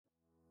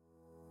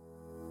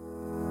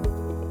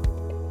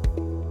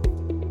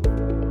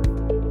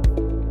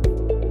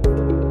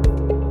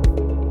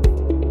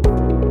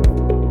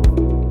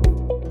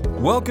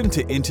Welcome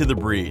to Into the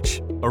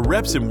Breach, a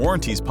Reps and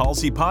Warranties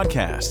policy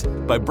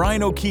podcast by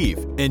Brian O'Keefe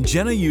and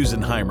Jenna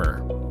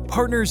Usenheimer,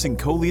 partners and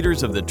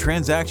co-leaders of the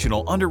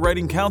Transactional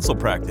Underwriting Counsel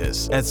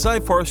practice at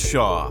Seyfarth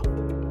Shaw,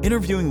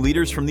 interviewing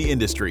leaders from the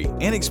industry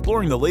and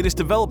exploring the latest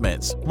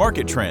developments,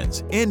 market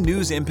trends, and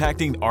news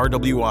impacting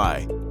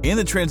RWI and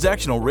the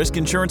transactional risk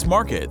insurance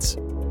markets.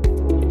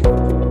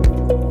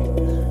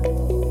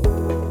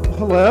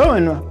 Hello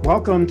and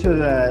welcome to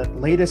the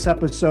latest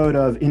episode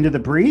of Into the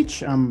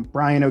Breach. I'm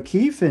Brian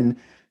O'Keefe and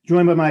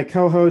joined by my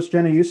co-host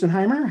Jenna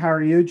Usenheimer. How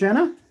are you,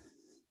 Jenna?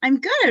 I'm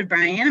good,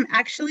 Brian. I'm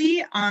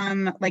actually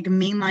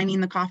mainlining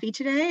the coffee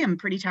today. I'm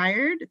pretty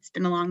tired. It's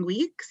been a long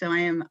week, so I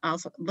am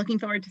also looking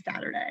forward to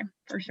Saturday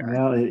for sure.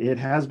 Well, it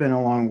has been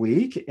a long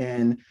week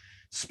and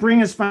spring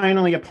is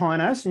finally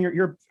upon us.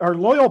 And our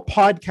loyal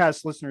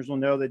podcast listeners will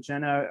know that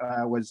Jenna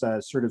was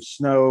a sort of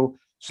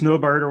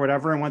snowbird or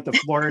whatever and went to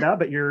Florida,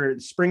 but your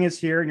spring is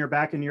here and you're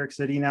back in New York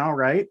City now,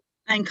 right?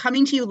 I'm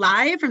coming to you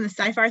live from the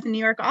Seyfarth New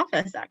York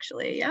office,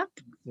 actually. Yep.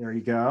 There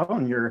you go.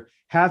 And you're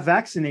half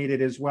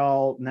vaccinated as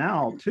well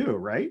now too,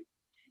 right?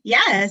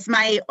 Yes.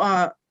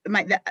 Our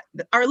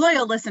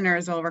loyal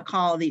listeners will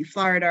recall the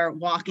Florida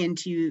walk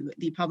into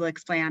the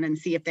Publix plan and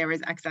see if there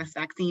was excess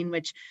vaccine,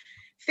 which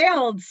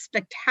failed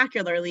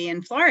spectacularly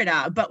in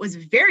Florida, but was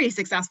very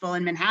successful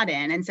in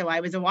Manhattan. And so I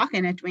was a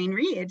walk-in at Duane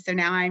Reade. So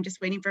now I'm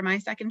just waiting for my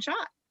second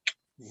shot.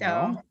 So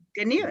well,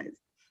 good news.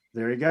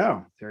 There you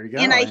go.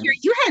 And I hear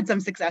you had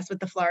some success with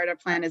the Florida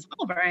plan as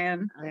well,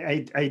 Brian.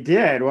 I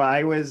did. Well,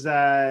 I was,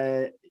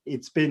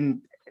 it's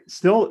been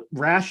still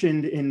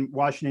rationed in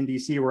Washington,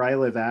 D.C., where I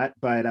live at,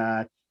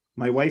 but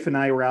my wife and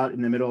I were out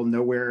in the middle of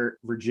nowhere,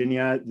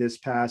 Virginia, this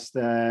past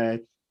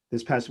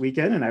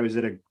weekend, and I was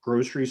at a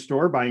grocery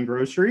store buying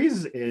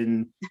groceries,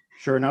 and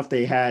sure enough,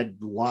 they had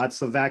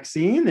lots of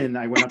vaccine, and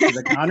I went up to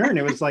the counter and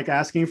it was like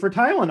asking for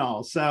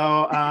Tylenol.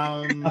 So,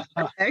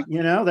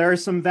 there are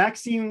some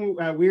vaccine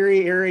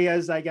weary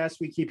areas, I guess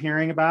we keep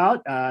hearing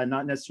about,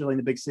 not necessarily in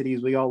the big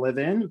cities we all live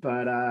in,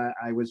 but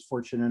I was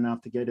fortunate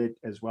enough to get it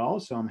as well.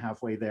 So I'm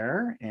halfway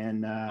there,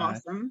 and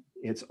awesome.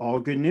 It's all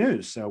good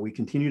news. So we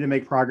continue to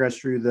make progress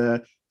through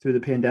the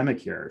pandemic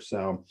here.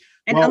 So,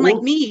 and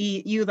unlike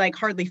me, you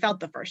hardly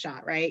felt the first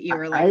shot, right? You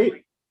were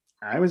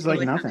I was like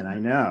nothing. I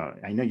know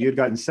you had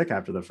gotten sick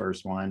after the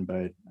first one,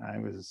 but I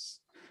was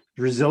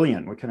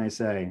resilient. What can I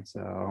say?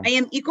 So I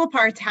am equal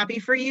parts happy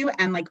for you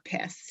and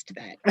pissed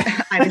that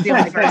I was the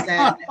only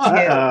person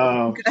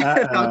who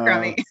felt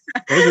crummy.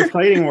 Those are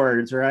fighting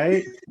words,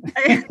 right?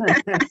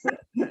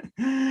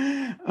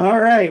 All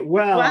right.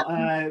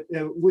 Well,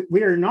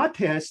 we are not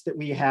pissed that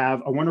we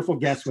have a wonderful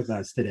guest with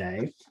us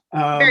today.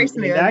 Very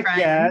smooth. That Brian.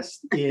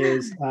 guest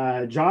is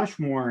Josh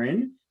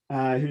Warren,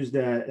 who's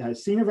the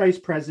Senior Vice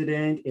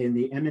President and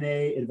the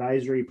M&A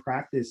Advisory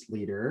Practice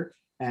Leader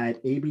at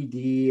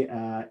ABD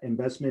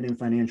Investment and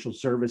Financial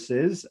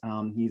Services.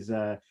 He's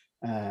a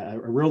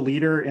real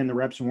leader in the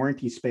reps and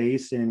warranty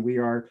space, and we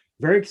are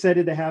very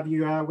excited to have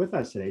you with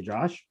us today,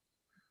 Josh.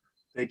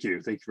 Thank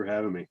you. Thank you for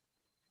having me.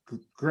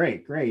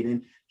 Great.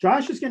 And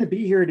Josh is going to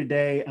be here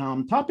today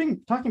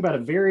talking about a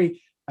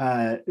very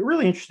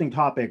really interesting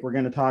topic we're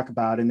going to talk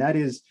about, and that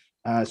is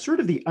sort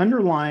of the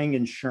underlying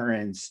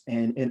insurance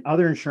and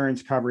other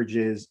insurance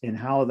coverages and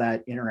how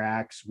that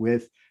interacts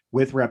with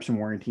reps and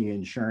warranty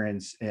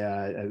insurance,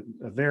 a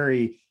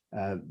very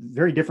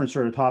different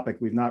sort of topic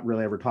we've not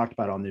really ever talked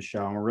about on this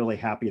show. And we're really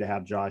happy to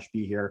have Josh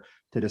be here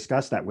to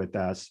discuss that with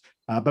us.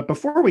 But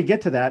before we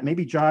get to that,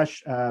 maybe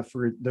Josh,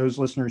 for those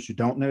listeners who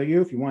don't know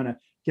you, if you want to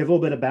give a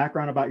little bit of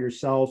background about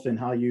yourself and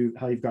how you've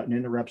gotten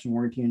into reps and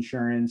warranty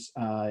insurance,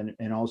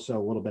 and also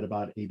a little bit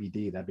about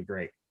ABD, that'd be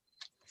great.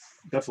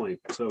 Definitely.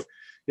 So,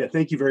 yeah,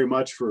 thank you very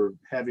much for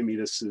having me.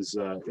 This is,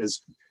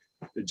 as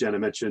Jenna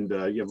mentioned,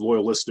 you have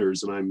loyal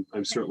listeners, and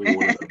I'm certainly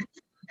one of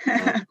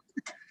them.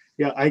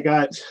 I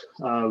got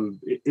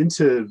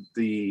into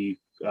the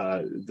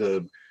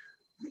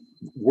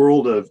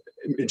world of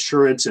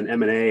insurance and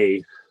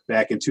M&A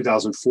back in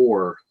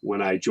 2004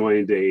 when I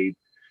joined a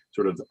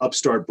sort of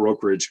upstart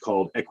brokerage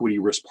called Equity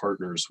Risk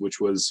Partners,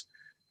 which was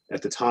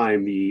at the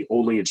time the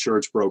only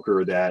insurance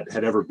broker that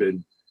had ever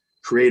been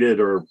created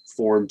or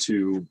formed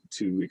to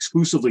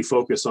exclusively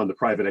focus on the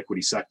private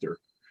equity sector.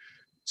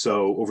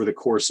 So over the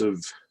course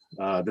of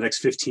the next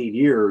 15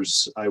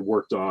 years, I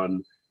worked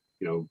on,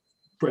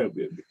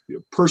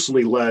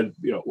 personally led,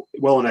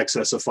 well in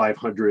excess of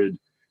 500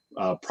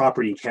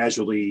 property and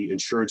casualty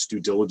insurance due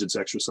diligence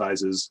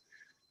exercises,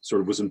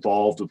 sort of was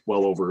involved with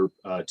well over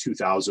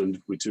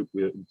 2,000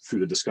 through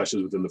the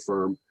discussions within the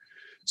firm.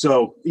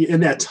 So in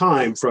that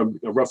time, from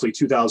roughly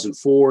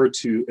 2004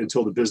 to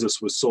until the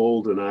business was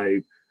sold, and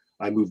I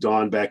moved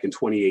on back in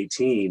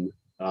 2018.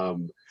 A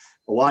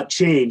lot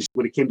changed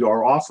when it came to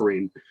our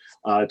offering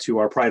to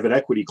our private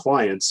equity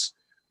clients,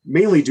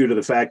 mainly due to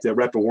the fact that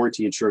rep and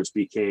warranty insurance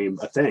became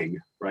a thing,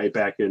 right?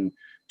 Back in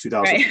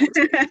 2000. Right.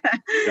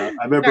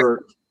 I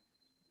remember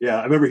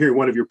hearing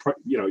one of your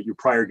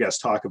prior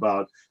guests talk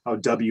about how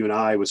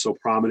W&I was so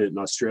prominent in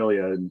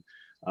Australia, and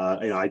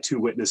I too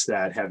witnessed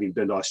that, having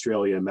been to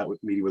Australia and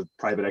meeting with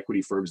private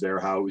equity firms there,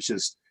 how it was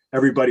just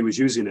everybody was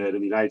using it.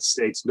 In the United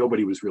States,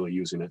 nobody was really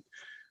using it.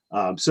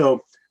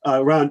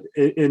 Around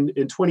in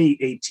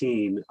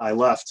 2018, I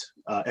left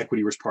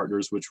Equity Risk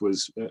Partners, which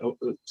was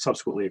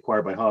subsequently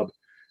acquired by Hub,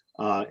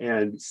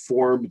 and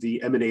formed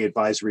the M&A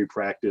advisory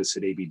practice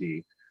at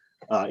ABD.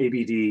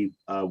 ABD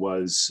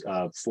was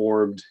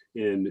formed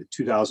in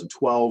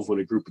 2012 when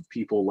a group of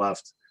people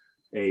left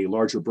a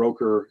larger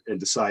broker and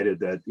decided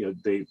that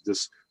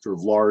this sort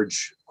of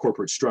large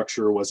corporate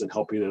structure wasn't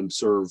helping them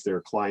serve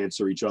their clients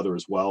or each other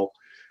as well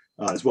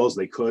as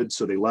they could.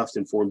 So they left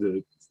and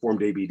formed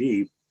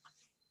ABD.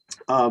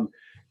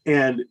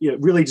 And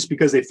really just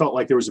because they felt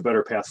like there was a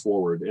better path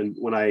forward. And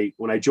when I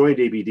joined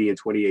ABD in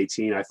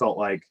 2018, I felt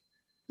like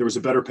there was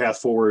a better path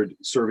forward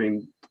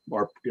serving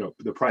our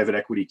the private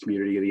equity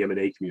community and the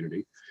M&A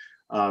community,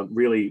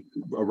 really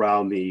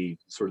around the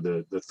sort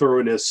of the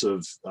thoroughness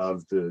of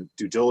the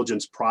due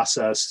diligence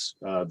process,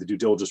 the due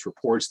diligence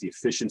reports, the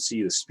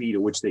efficiency, the speed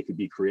at which they could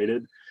be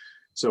created.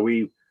 So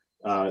we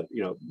started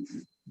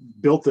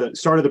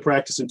the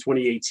practice in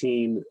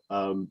 2018,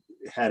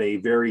 had a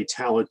very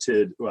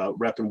talented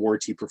rep and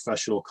warranty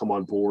professional come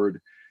on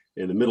board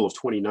in the middle of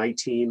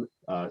 2019,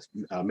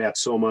 Matt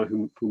Soma,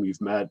 whom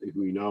you've met,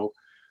 who you know.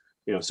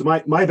 So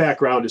my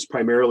background is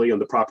primarily on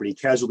the property and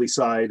casualty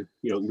side,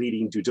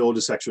 leading due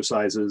diligence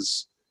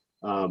exercises,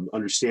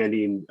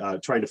 understanding,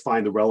 trying to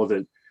find the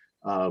relevant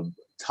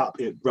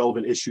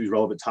issues,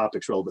 relevant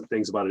topics, relevant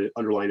things about an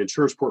underlying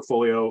insurance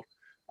portfolio,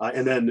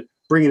 and then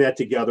bringing that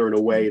together in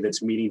a way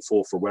that's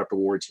meaningful for rep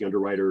and warranty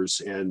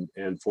underwriters and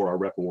for our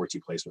rep and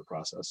warranty placement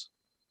process.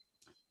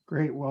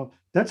 Great. Well,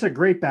 that's a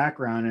great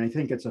background, and I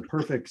think it's a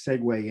perfect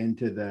segue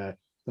into the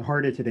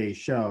heart of today's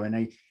show. And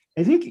I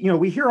think,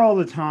 we hear all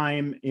the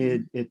time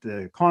at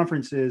the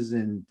conferences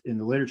and in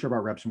the literature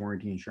about reps and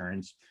warranty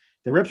insurance,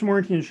 that reps and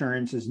warranty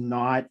insurance is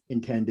not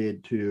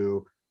intended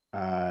to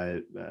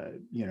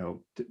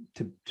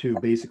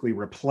basically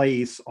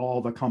replace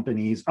all the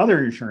company's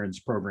other insurance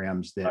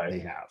programs that they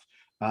have.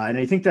 And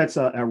I think that's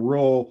a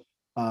real,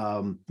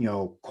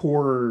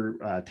 core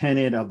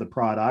tenet of the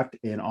product.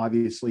 And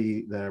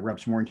obviously the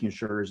reps and warranty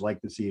insurers like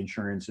to see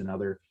insurance in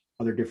other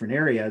different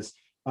areas.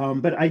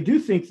 But I do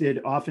think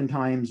that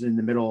oftentimes in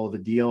the middle of the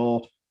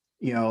deal,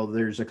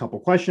 there's a couple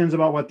questions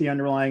about what the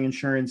underlying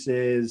insurance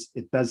is.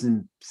 It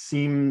doesn't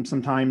seem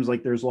sometimes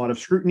like there's a lot of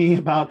scrutiny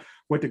about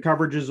what the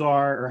coverages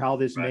are or how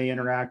this may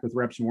interact with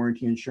reps and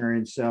warranty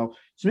insurance. So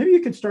maybe you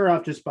could start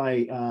off just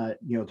by,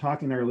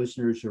 talking to our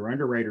listeners who are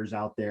underwriters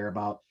out there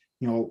about,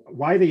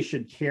 why they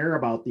should care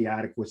about the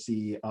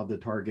adequacy of the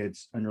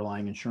target's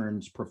underlying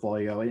insurance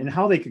portfolio and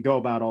how they could go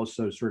about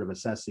also sort of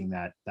assessing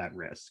that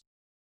risk.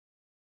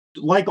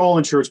 Like all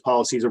insurance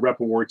policies, a rep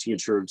and warranty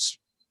insurance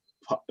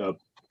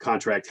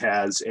contract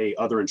has a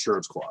other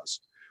insurance clause,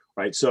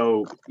 right?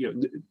 So,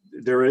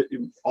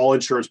 all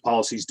insurance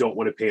policies don't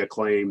want to pay a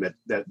claim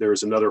that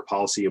there's another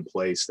policy in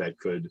place that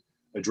could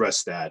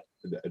address that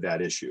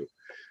issue.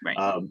 Right.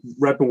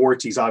 Rep and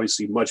warranty is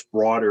obviously much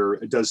broader.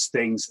 It does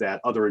things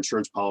that other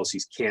insurance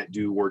policies can't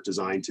do, weren't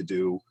designed to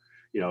do.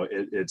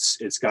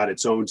 It's got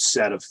its own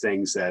set of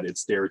things that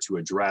it's there to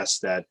address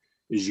that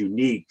is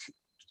unique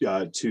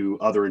to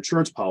other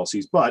insurance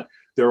policies. But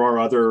there are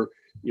other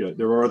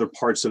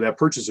parts of that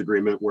purchase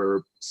agreement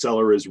where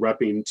seller is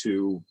repping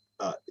to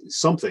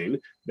something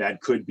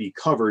that could be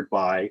covered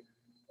by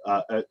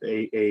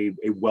a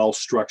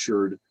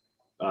well-structured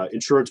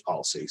insurance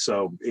policy.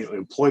 So,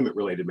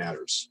 employment-related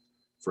matters,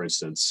 for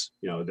instance,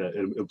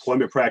 the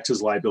employment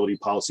practices liability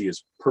policy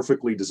is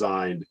perfectly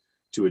designed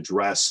to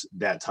address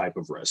that type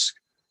of risk,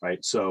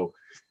 right? So,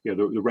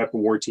 the rep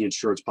and warranty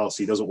insurance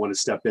policy doesn't want to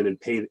step in and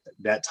pay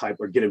that type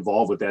or get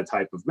involved with that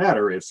type of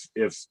matter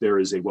if there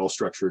is a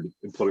well-structured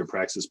employment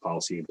practices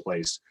policy in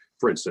place,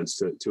 for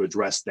instance, to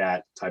address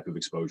that type of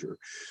exposure.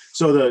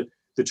 So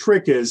the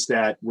trick is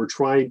that we're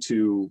trying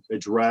to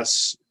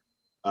address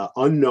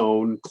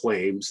unknown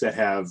claims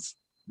that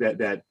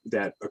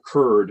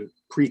occurred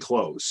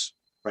pre-close,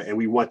 right? And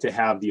we want to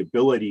have the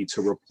ability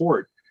to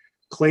report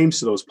claims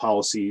to those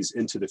policies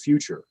into the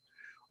future,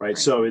 right?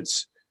 So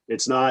it's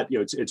not,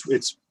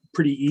 it's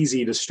pretty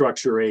easy to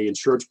structure a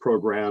insurance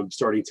program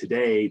starting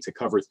today to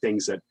cover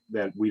things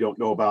that we don't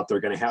know about that are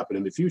going to happen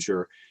in the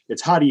future.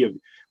 It's how do you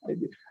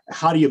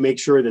make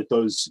sure that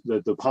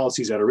the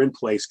policies that are in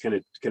place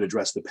can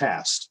address the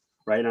past,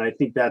 right? And I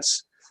think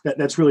that's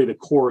really the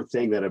core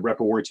thing that a rep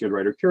and warranty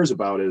underwriter cares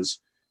about is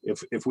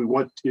if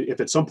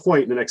at some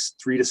point in the next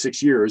 3 to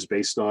 6 years,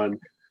 based on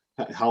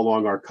how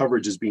long our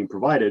coverage is being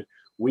provided,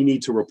 we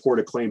need to report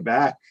a claim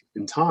back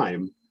in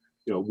time.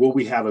 Will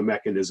we have a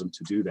mechanism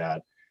to do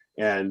that?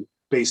 And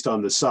based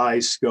on the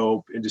size,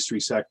 scope, industry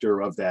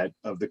sector of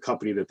the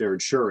company that they're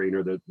insuring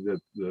or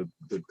the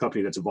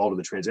company that's involved in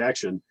the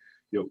transaction,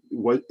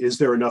 what is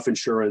there enough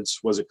insurance?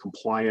 Was it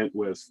compliant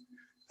with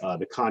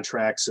the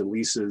contracts and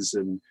leases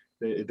and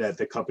that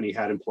the company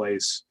had in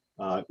place?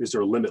 Is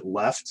there a limit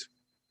left?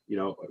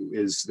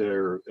 Is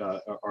there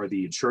are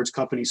the insurance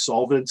companies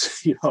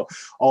solvent?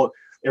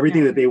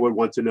 Everything that they would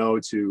want to know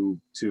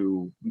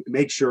to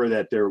make sure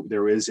that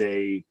there is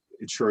a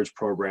insurance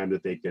program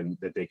that they can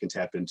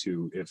tap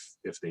into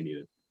if they need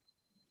it.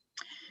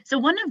 So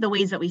one of the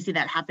ways that we see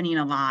that happening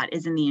a lot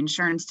is in the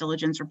insurance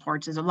diligence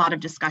reports. There's a lot of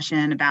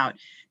discussion about,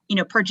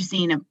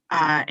 purchasing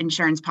a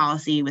insurance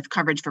policy with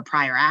coverage for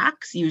prior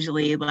acts,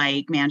 usually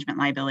like management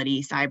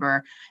liability, cyber.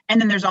 And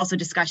then there's also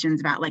discussions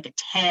about like a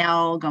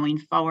tail going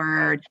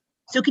forward.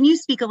 So can you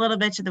speak a little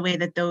bit to the way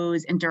that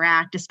those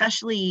interact,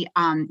 especially,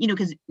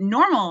 because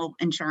normal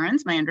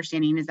insurance, my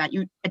understanding is that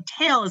a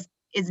tail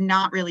is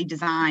not really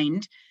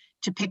designed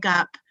to pick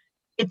up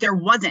if there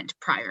wasn't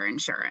prior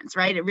insurance,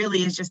 right? It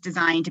really is just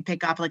designed to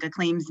pick up like a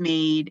claims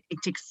made,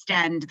 to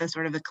extend the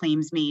sort of the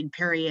claims made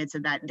period so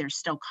that there's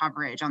still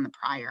coverage on the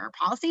prior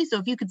policy. So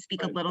if you could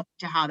speak a little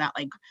to how that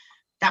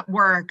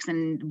works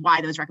and why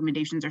those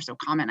recommendations are so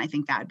common, I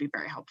think that would be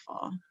very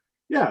helpful.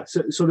 Yeah,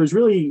 so there's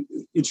really,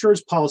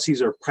 insurance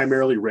policies are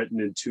primarily written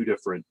in two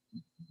different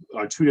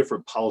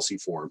policy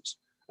forms,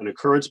 an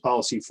occurrence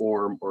policy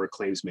form or a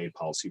claims made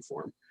policy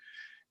form.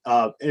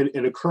 And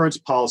an occurrence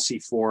policy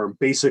form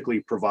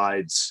basically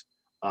provides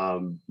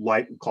call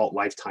it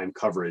lifetime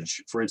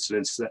coverage for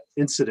incidents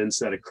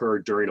that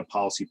occurred during a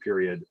policy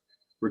period,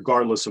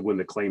 regardless of when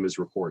the claim is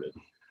reported,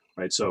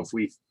 right? So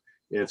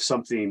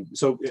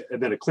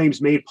and then a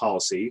claims made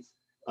policy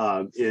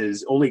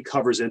is only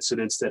covers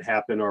incidents that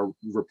happen or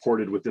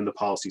reported within the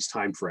policy's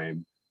time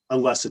frame,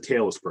 unless a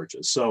tail is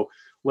purchased. So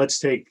let's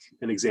take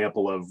an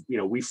example of,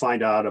 we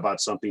find out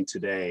about something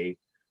today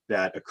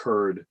that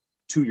occurred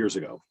 2 years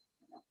ago.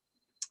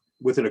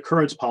 With an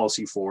occurrence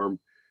policy form,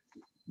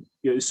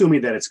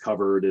 assuming that it's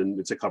covered and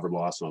it's a covered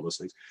loss and all those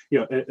things,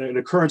 an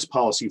occurrence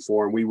policy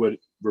form, we would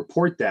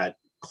report that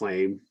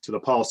claim to the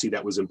policy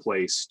that was in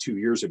place 2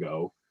 years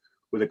ago.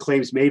 With a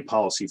claims made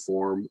policy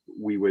form,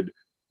 we would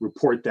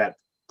report that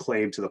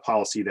claim to the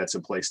policy that's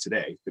in place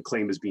today. The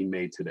claim is being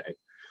made today.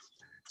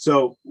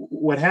 So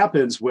what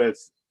happens with,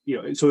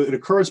 so an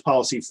occurrence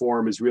policy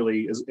form is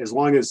really, as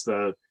long as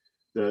the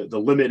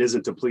limit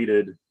isn't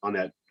depleted on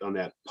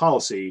that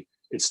policy,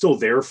 it's still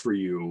there for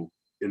you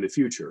in the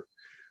future.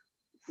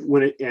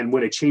 When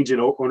a change in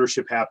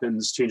ownership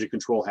happens, change of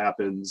control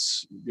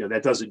happens,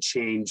 that doesn't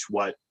change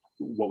what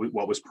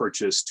was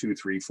purchased 2,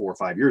 3, 4,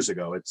 5 years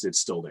ago. It's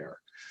still there,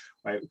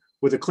 right?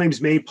 With a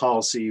claims made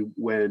policy,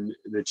 when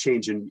the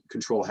change in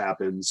control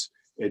happens,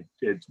 it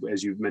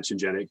as you mentioned,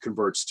 Jenna, it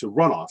converts to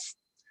runoff.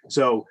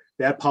 So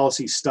that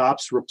policy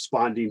stops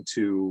responding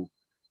to,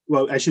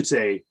 well, I should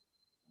say,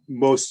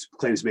 most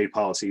claims made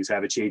policies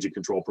have a change in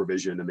control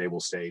provision, and they will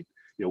state,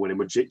 when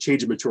a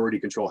change in majority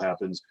control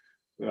happens,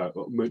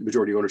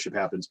 majority ownership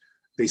happens,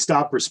 they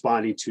stop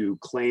responding to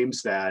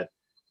claims that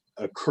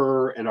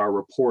occur and are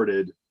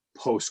reported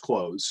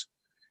post-close.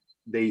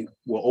 They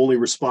will only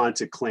respond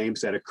to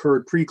claims that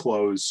occurred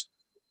pre-close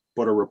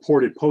but are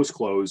reported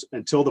post-close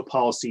until the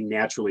policy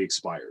naturally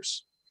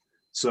expires.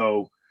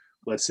 So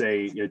let's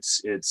say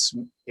it's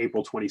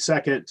April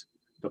 22nd,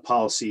 the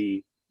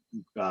policy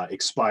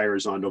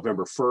expires on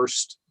November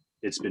 1st.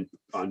 It's been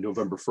on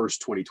November 1st,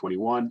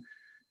 2021.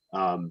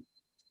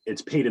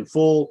 It's paid in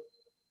full.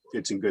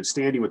 It's in good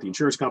standing with the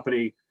insurance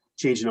company.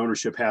 Change in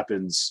ownership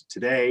happens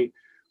today.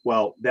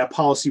 Well, that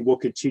policy will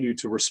continue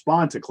to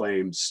respond to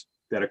claims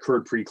that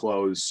occurred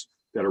pre-close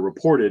that are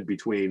reported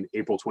between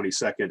April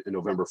 22nd and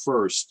November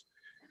 1st.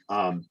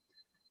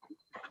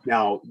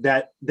 Now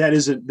that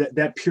isn't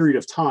that period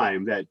of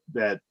time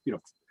that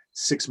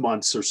 6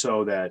 months or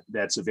so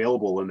that's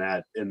available in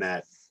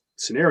that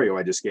scenario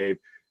I just gave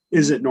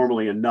isn't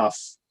normally enough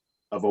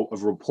of a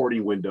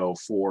reporting window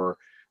for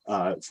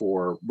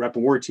rep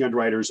and warranty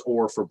underwriters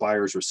or for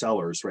buyers or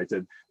sellers, right?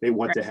 That they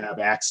want to have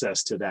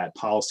access to that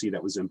policy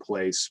that was in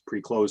place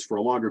pre-close for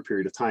a longer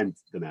period of time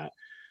than that.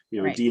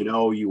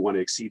 D&O, you want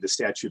to exceed the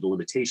statute of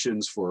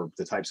limitations for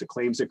the types of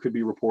claims that could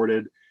be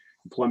reported.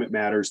 Employment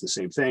matters, the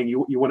same thing.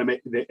 You want to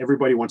make that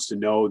everybody wants to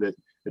know that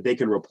they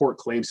can report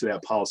claims to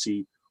that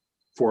policy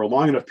for a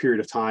long enough period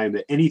of time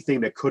that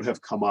anything that could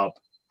have come up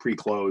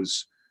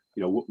pre-close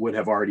would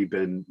have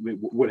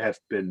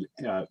been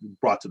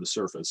brought to the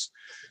surface.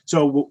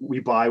 So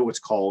we buy what's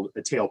called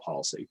a tail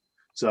policy.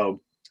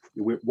 So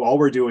all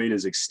we're doing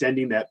is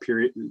extending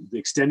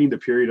the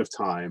period of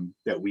time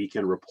that we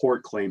can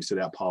report claims to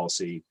that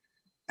policy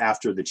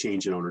after the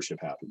change in ownership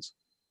happens.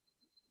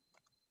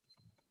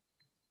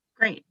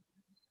 Great.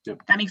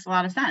 Yep. That makes a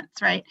lot of sense,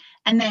 right?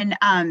 And then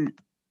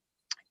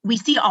we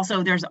see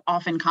also there's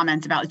often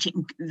comments about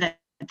that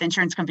the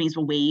insurance companies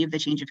will waive the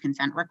change of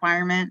consent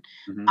requirement.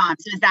 Mm-hmm.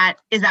 So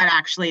is that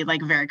actually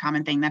like a very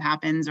common thing that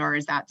happens, or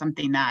is that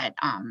something that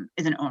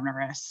is an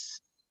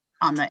onerous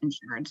on the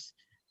insureds?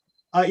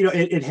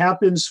 It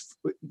happens.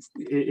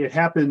 It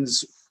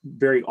happens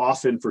very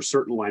often for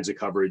certain lines of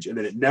coverage, and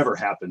then it never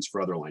happens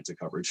for other lines of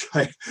coverage.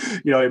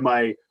 In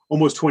my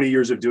almost 20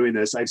 years of doing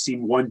this, I've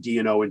seen one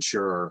D&O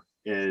insurer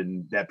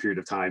in that period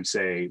of time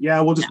say,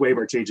 "Yeah, we'll just waive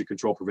our change of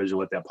control provision,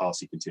 let that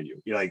policy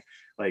continue."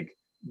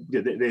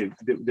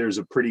 There's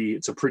a pretty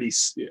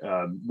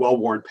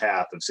well-worn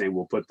path of saying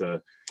we'll put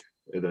the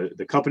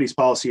company's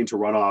policy into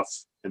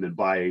runoff and then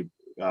buy,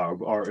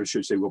 or I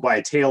should say, we'll buy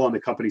a tail on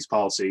the company's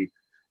policy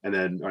and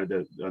then on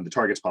the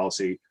targets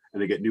policy,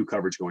 and they get new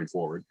coverage going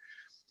forward.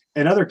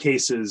 In other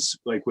cases,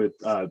 like with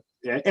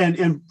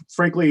and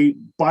frankly,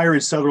 buyer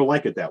and seller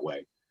like it that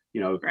way.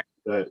 You know,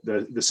 Right.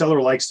 the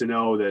seller likes to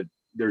know that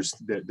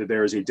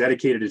there is a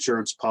dedicated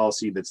insurance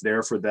policy that's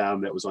there for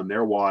them, that was on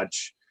their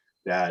watch,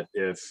 that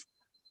if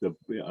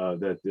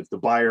the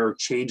buyer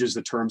changes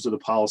the terms of the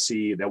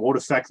policy, that won't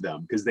affect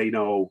them, because they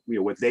know,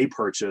 what they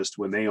purchased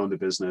when they own the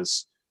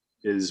business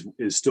is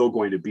still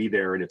going to be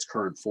there in its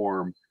current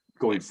form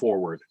going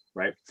forward,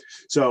 right?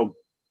 So,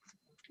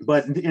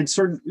 but in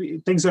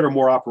certain things that are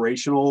more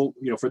operational,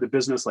 for the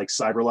business, like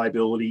cyber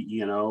liability,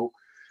 E&O,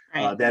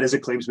 Right. that is a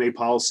claims made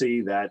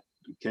policy that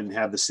can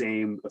have the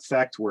same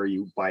effect, where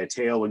you buy a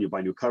tail and you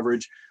buy new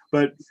coverage.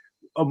 But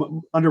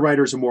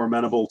underwriters are more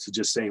amenable to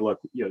just saying, look,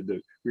 you're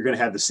going to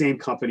have the same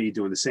company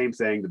doing the same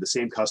thing to the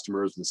same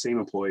customers, with the same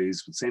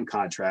employees, with the same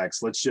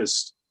contracts. Let's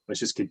just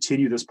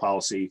continue this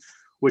policy,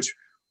 which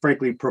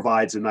frankly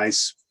provides a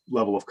nice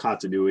level of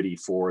continuity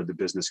for the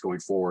business going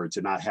forward,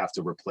 to not have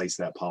to replace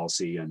that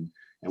policy and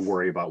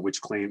worry about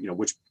which claim,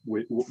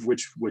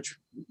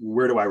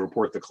 where do I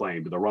report the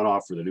claim, to the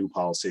runoff or the new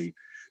policy.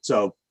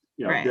 So,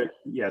 Right.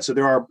 So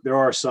there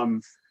are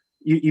some,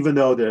 even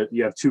though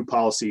you have two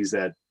policies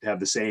that have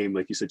the same,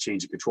 like you said,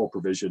 change of control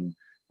provision,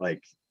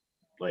 like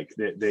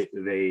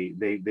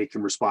they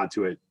can respond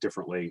to it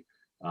differently,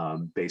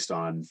 based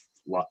on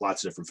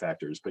lots of different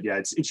factors. But yeah,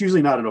 it's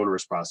usually not an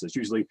onerous process.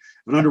 Usually, if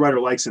an underwriter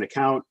likes an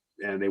account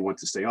and they want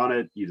to stay on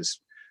it, you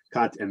just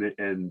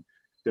and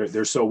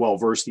they're so well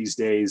versed these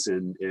days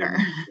in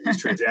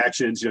these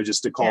transactions,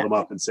 just to call them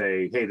up and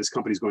say, hey, this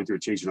company's going through a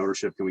change in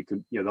ownership.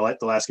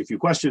 They'll ask a few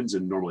questions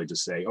and normally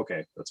just say,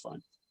 okay, that's fine.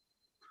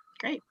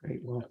 Great.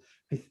 Well,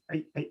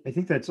 I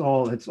think that's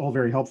all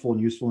very helpful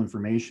and useful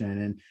information.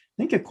 And I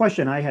think a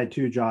question I had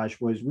too, Josh,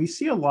 was we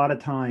see a lot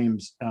of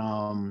times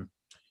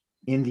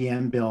in the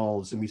end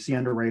bills, and we see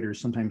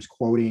underwriters sometimes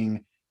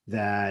quoting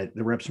that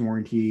the reps and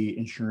warranty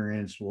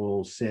insurance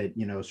will sit,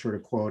 sort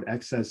of quote,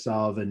 excess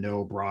of and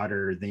no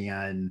broader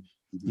than,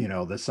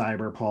 the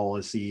cyber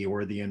policy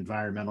or the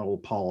environmental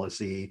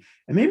policy.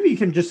 And maybe you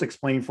can just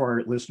explain for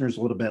our listeners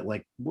a little bit,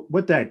 like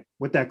what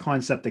that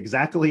concept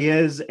exactly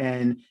is,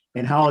 and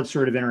how it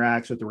sort of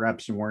interacts with the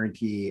reps and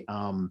warranty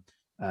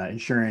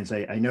insurance.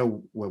 I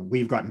know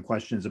we've gotten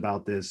questions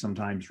about this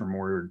sometimes from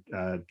more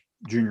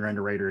junior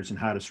underwriters, and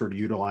how to sort of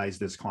utilize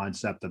this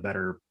concept to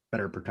better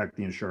protect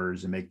the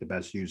insurers and make the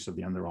best use of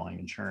the underlying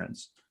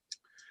insurance.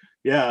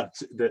 Yeah,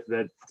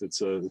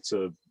 it's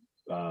a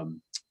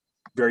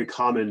very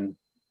common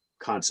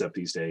concept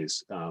these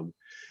days.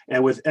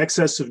 And with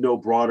excess of no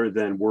broader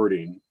than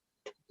wording,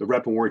 the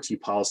rep and warranty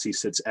policy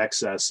sits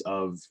excess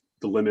of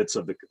the limits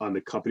on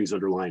the company's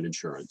underlying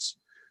insurance.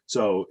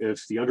 So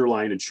if the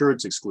underlying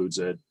insurance excludes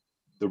it,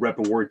 the rep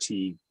and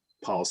warranty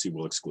policy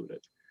will exclude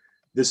it.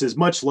 This is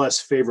much less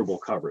favorable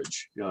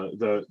coverage.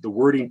 The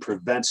wording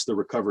prevents the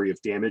recovery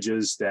of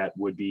damages that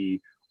would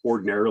be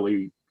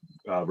ordinarily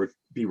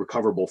be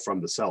recoverable from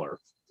the seller.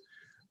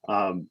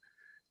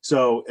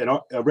 So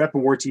a rep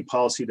and warranty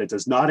policy that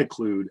does not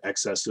include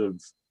excess of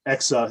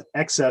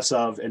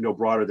and no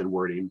broader than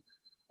wording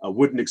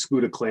wouldn't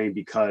exclude a claim,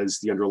 because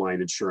the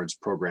underlying insurance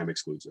program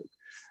excludes it.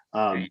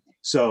 Right.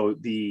 So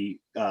the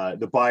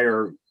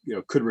buyer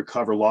could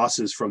recover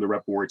losses from the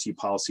rep and warranty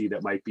policy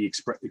that might be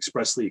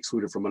expressly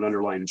excluded from an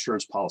underlying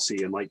insurance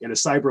policy. And like in a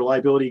cyber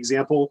liability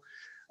example,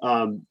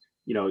 a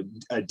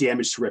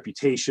damage to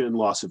reputation,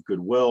 loss of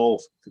goodwill,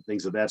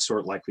 things of that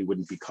sort likely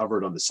wouldn't be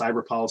covered on the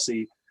cyber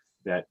policy.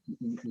 That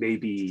may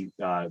be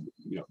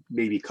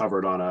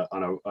covered on a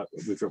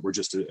if it were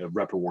just a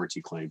rep and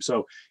warranty claim.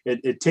 So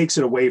it takes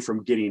it away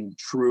from getting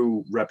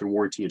true rep and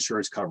warranty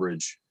insurance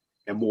coverage,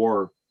 and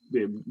more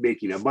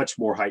making a much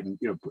more heightened,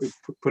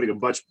 putting a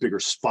much bigger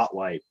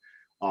spotlight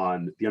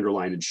on the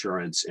underlying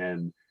insurance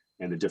and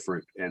the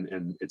different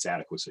and its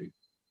adequacy.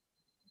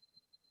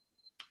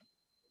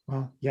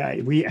 Well,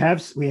 yeah, we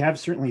have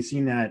certainly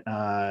seen that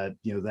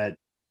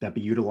that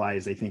be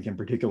utilized, I think, in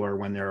particular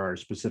when there are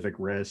specific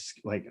risks.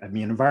 Like,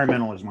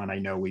 environmental is one I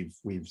know we've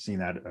seen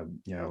that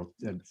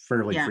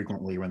fairly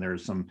frequently, when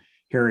there's some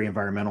hairy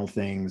environmental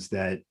things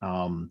that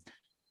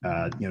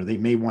they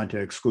may want to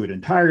exclude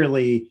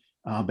entirely,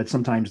 but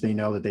sometimes they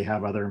know that they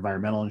have other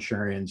environmental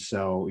insurance,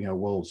 so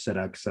we'll set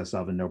excess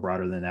of and no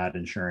broader than that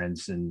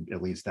insurance, and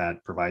at least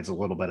that provides a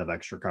little bit of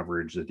extra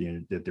coverage that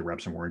the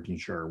reps and warranty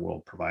insurer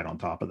will provide on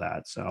top of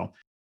that. So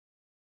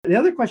the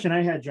other question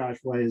I had, Josh,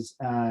 was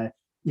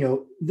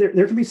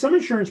there can be some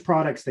insurance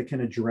products that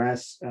can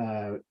address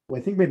I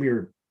think maybe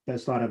you're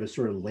best thought of as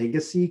sort of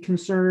legacy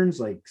concerns,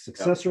 like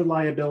successor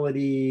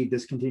liability,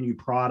 discontinued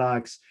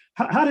products.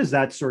 How does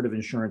that sort of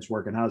insurance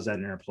work, and how does that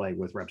interplay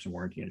with reps and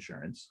warranty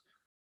insurance?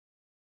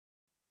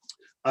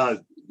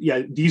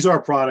 These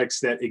are products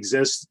that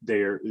exist.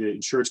 The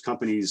insurance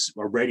companies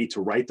are ready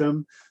to write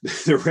them.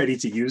 They're ready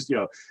to use,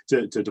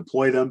 to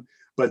deploy them.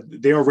 but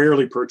they are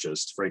rarely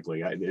purchased,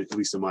 frankly, at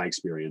least in my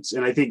experience.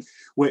 And I think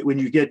when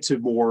you get to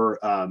more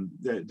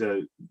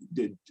the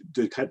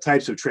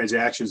types of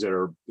transactions that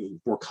are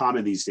more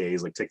common these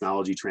days, like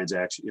technology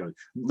transactions, you're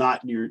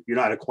not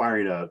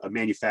acquiring a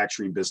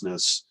manufacturing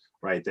business,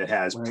 right, that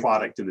has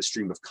product in the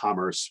stream of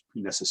commerce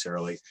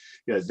necessarily.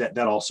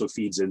 That also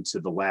feeds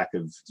into the lack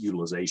of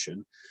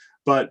utilization.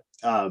 But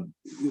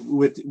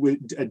with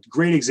a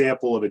great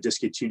example of a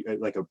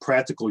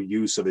practical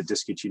use of a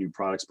discontinued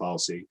products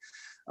policy,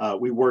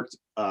 we worked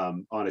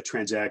on a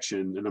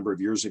transaction a number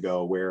of years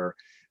ago where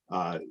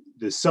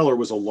the seller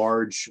was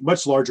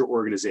much larger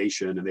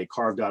organization, and they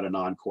carved out a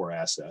non-core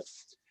asset.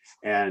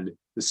 And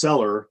the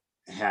seller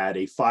had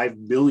a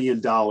 $5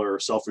 million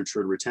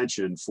self-insured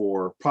retention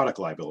for product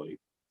liability.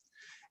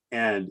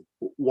 And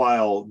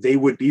while they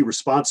would be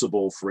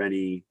responsible for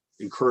any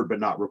incurred but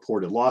not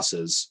reported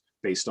losses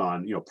based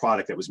on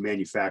product that was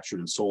manufactured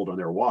and sold on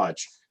their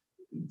watch,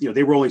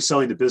 they were only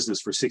selling the business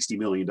for $60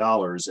 million,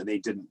 and they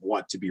didn't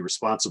want to be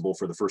responsible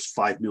for the first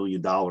 $5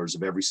 million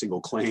of every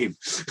single claim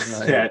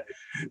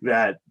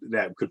that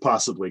could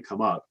possibly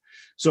come up.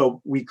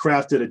 So we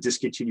crafted a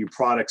discontinued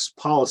products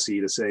policy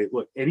to say,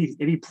 look,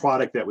 any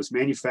product that was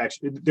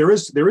manufactured, there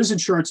is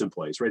insurance in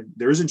place, right?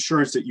 There is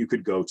insurance that you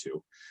could go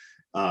to,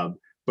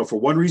 but for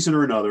one reason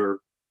or another,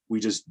 we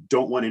just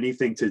don't want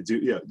anything to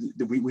do.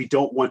 We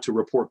don't want to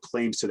report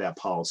claims to that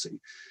policy.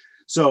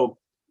 So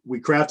we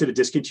crafted a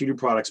discontinued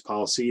products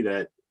policy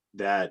that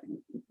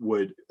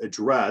would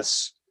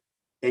address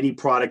any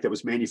product that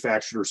was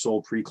manufactured or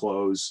sold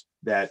pre-close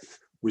that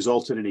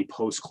resulted in a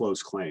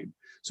post-close claim.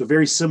 So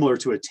very similar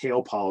to a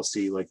tail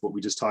policy, like what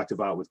we just talked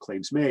about with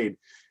claims made.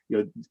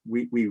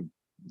 We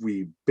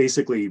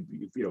basically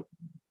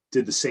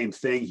did the same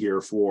thing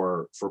here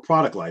for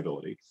product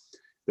liability.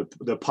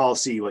 The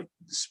policy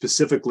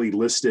specifically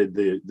listed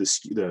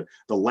the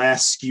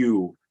last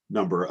SKU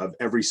number of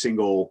every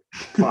single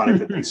product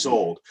that they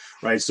sold,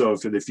 right? So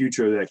if in the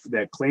future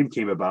that claim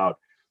came about,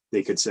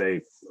 they could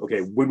say,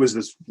 okay, when was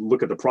this?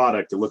 Look at the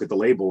product and look at the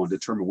label and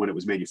determine when it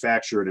was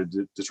manufactured,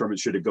 and determine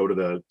should it go to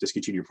the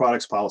discontinued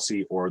products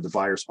policy or the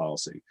buyer's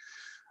policy.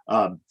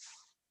 There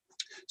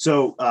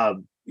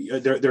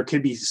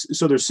can be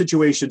there's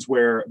situations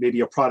where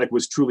maybe a product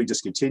was truly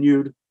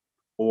discontinued,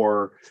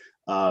 or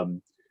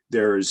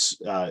there's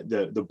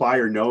the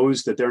buyer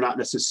knows that they're not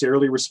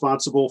necessarily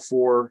responsible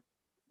for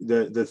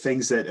the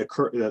things that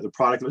occur, the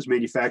product that was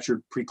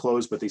manufactured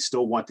pre-close, but they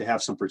still want to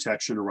have some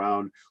protection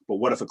around. But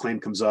what if a claim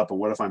comes up, and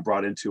what if I'm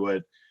brought into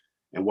it,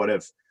 and what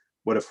if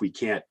we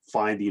can't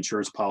find the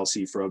insurance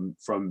policy from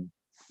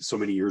so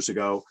many years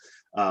ago?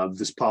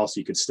 This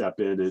policy could step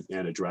in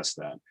and address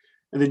that.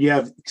 And then you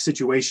have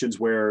situations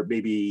where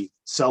maybe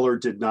seller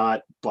did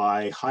not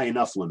buy high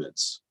enough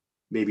limits.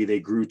 Maybe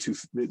they grew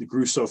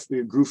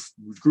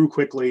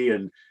quickly,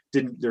 and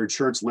their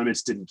insurance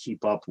limits didn't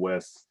keep up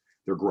with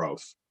their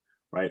growth,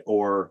 right?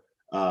 Or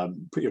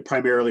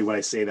primarily when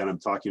I say that, I'm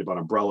talking about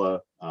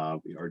umbrella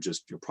or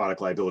just your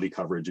product liability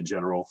coverage in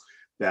general,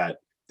 that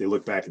they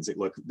look back and say,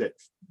 look, that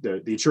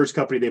the insurance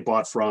company they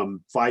bought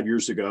from 5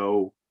 years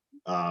ago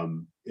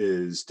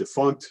is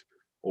defunct,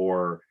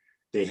 or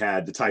they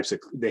had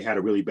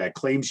a really bad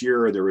claims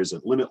year, or there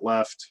isn't limit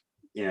left,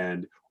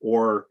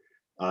 or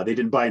they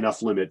didn't buy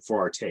enough limit for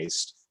our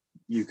taste.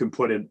 You can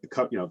put a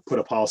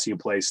policy in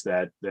place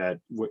that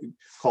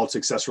call it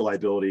successor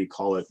liability,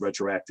 call it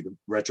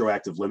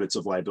retroactive limits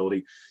of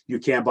liability. You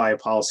can buy a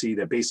policy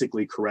that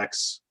basically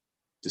corrects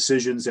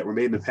decisions that were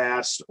made in the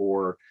past,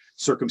 or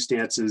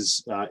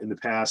circumstances in the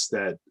past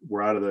that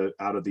were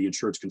out of the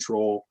insured's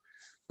control,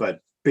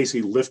 but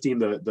basically lifting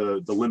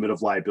the limit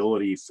of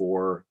liability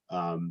for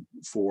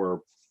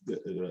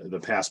the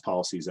past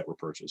policies that were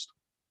purchased.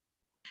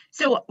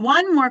 So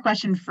one more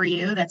question for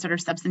you that's sort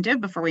of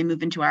substantive before we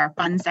move into our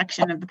fun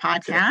section of the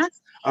podcast. Okay.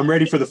 I'm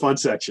ready for the fun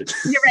section.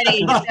 You're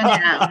ready. Well,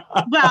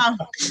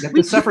 you have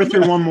to suffer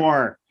through one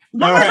more.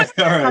 All right.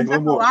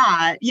 One more. A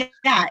lot.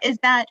 Yeah. Is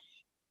that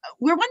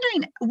we're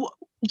wondering,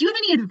 do you have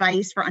any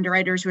advice for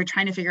underwriters who are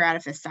trying to figure out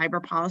if the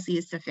cyber policy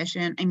is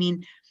sufficient? I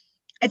mean,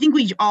 I think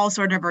we all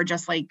sort of are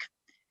just like,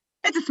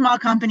 it's a small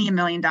company, $1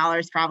 million,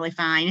 probably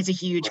fine. It's a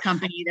huge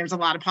company. There's a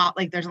lot of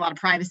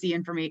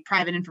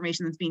private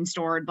information that's being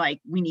stored. Like,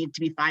 we need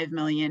to be 5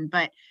 million.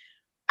 But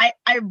I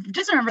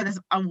just remember this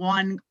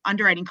one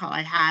underwriting call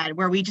I had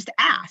where we just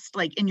asked,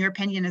 like, in your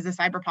opinion, is the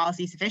cyber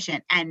policy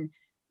sufficient? And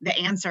the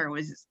answer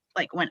was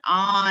went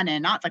on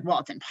and on. It's like,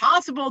 well, it's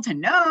impossible to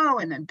know,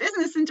 and then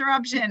business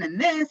interruption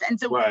and this. And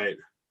so, right.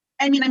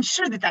 I mean, I'm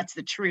sure that that's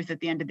the truth at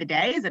the end of the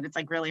day, is that it's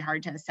really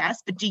hard to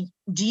assess. But do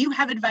you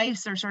have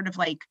advice or sort of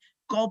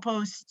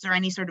goalposts or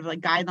any sort of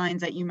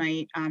guidelines that you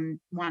might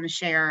want to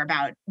share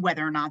about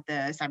whether or not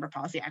the cyber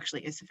policy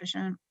actually is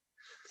sufficient?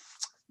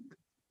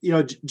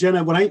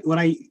 Jenna,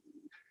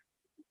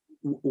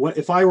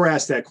 if I were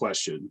asked that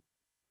question,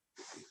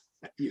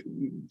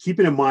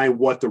 keeping in mind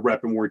what the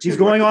rep and warranty. He's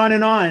going on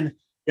and on.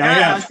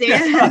 Yeah,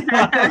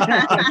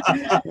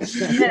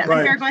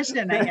 Right. Fair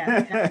question, I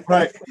guess. Yeah.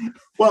 Right.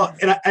 Well,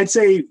 and I'd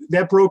say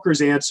that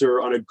broker's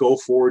answer on a go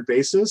forward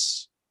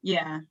basis.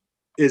 Yeah.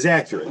 is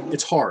accurate.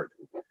 It's hard.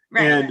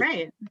 Right, And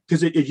right.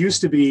 because it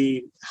used to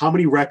be, how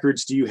many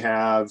records do you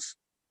have?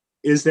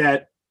 Is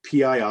that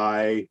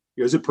PII?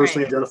 Is it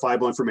personally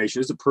identifiable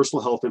information? Is it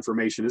personal health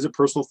information? Is it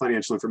personal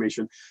financial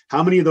information?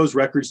 How many of those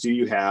records do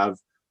you have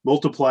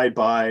multiplied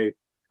by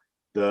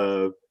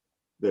the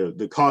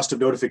cost of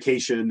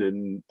notification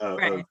and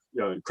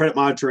credit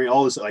monitoring,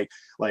 all this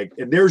like,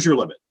 and there's your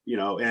limit,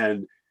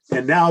 and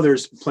now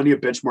there's plenty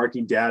of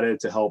benchmarking data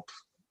to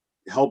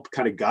help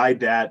kind of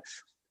guide that.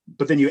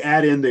 But then you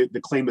add in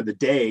the claim of the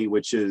day,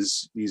 which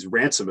is these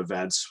ransom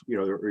events,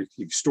 or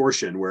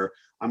extortion, where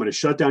I'm going to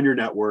shut down your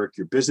network.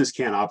 Your business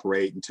can't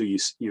operate until you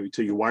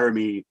wire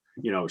me,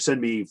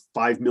 send me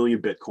 5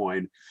 million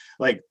Bitcoin.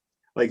 Like,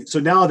 so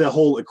now the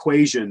whole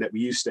equation that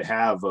we used to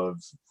have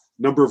of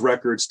number of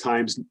records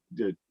times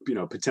the,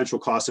 potential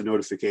cost of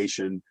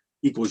notification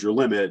equals your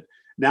limit.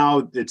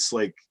 Now it's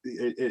like,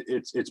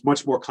 it's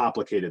much more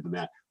complicated than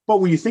that.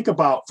 But when you think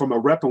about from a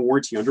rep and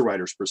warranty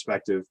underwriter's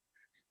perspective,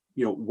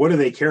 what do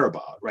they care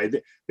about, right?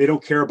 They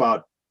don't care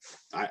about,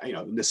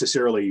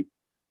 necessarily,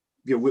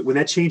 when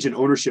that change in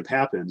ownership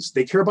happens,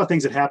 they care about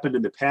things that happened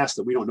in the past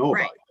that we don't know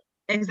about.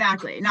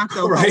 Exactly. Not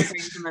the right.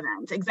 ransom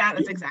events.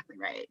 Exactly. That's exactly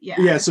right. Yeah.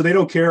 Yeah. So they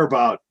don't care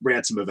about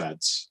ransom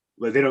events.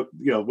 Like they don't,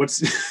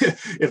 what's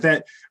if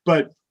that,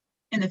 but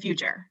in the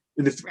future.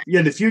 In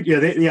the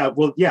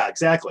future. Yeah,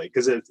 exactly.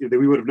 Because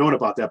we would have known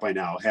about that by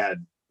now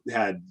had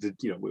the,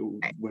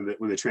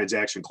 when the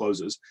transaction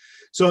closes.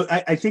 So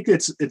I think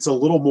it's a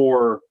little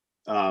more,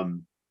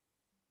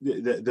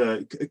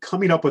 the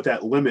coming up with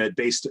that limit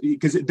based,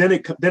 because then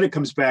it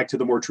comes back to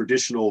the more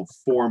traditional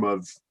form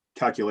of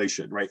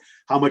calculation, right?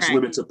 How much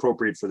limit's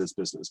appropriate for this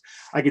business?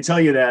 I can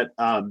tell you that.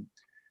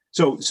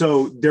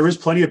 So there is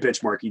plenty of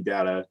benchmarking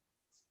data.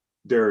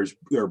 There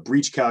are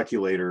breach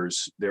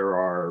calculators. There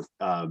are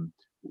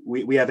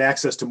we have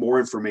access to more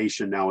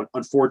information now,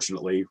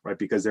 unfortunately, right?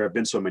 Because there have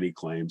been so many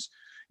claims.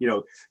 We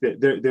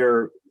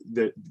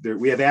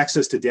have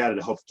access to data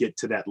to help get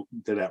to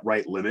that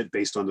right limit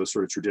based on those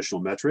sort of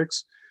traditional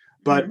metrics.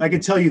 But I can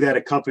tell you that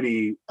a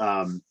company,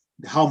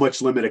 how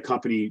much limit a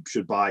company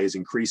should buy is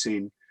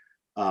increasing.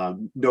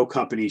 No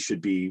company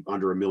should be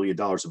under $1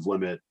 million of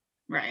limit.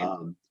 Right.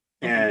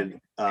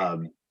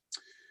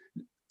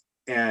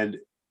 And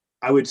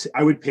I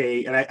would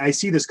pay, and I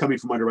see this coming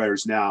from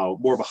underwriters now,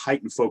 more of a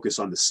heightened focus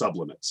on the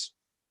sublimits.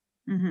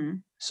 Mm-hmm.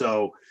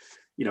 So,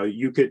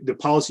 you could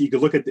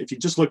look at, if you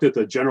just looked at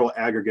the general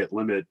aggregate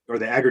limit or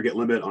the aggregate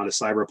limit on a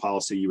cyber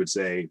policy, you would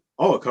say,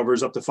 oh, it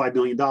covers up to $5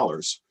 million.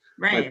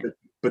 Right.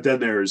 But then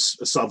there's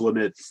a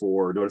sublimit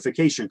for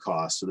notification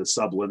costs and a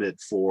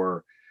sublimit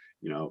for,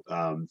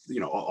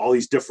 all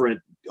these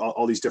different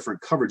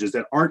coverages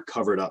that aren't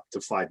covered up to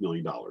 $5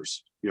 million.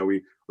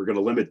 We're going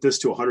to limit this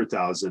to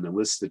 100,000 and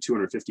this to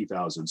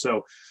 250,000.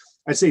 So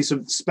I'd say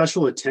some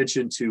special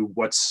attention to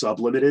what's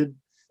sublimited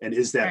and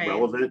is that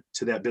relevant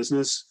to that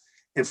business?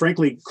 And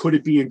frankly, could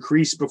it be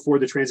increased before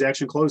the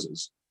transaction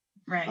closes?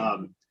 Right.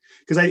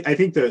 Because I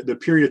think the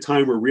period of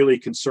time we're really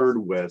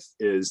concerned with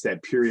is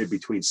that period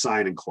between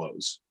sign and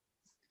close.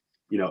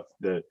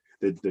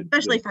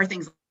 Especially for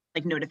things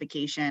like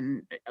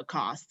notification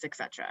costs, et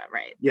cetera.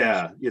 Right.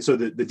 Yeah. So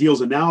the deal's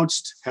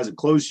announced, hasn't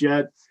closed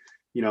yet.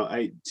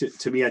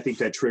 To me, I think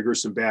that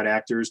triggers some bad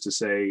actors to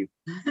say,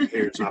 hey,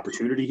 there's an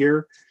opportunity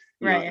here.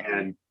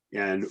 Right.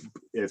 And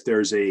if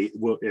there's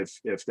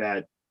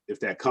if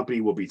that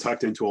company will be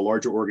tucked into a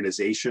larger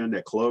organization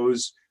that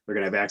close, they're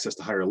going to have access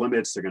to higher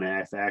limits. They're going to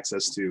have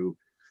access to,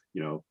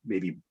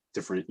 maybe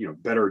different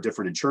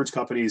insurance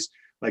companies.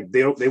 Like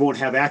they won't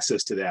have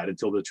access to that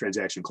until the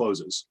transaction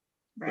closes.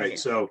 Right.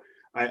 So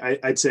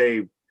I'd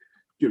say,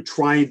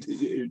 trying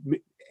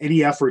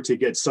any effort to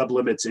get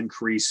sublimits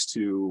increased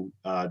to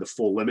the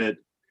full limit,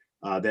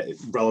 that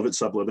relevant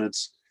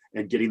sublimits,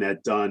 and getting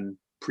that done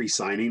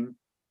pre-signing,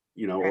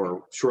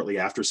 or shortly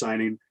after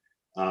signing,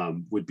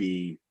 would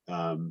be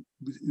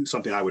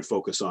something I would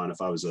focus on if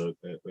I was an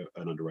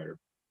underwriter.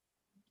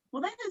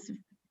 Well, that is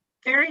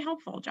very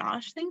helpful,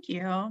 Josh. Thank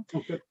you.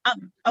 Okay.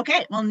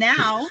 Okay. Well,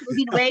 now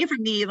moving away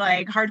from the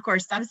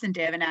hardcore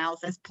substantive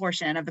analysis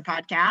portion of the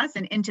podcast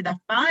and into the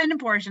fun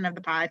portion of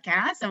the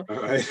podcast. So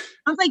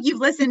sounds like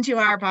you've listened to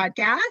our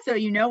podcast, so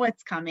you know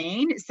what's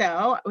coming.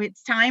 So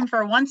it's time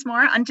for once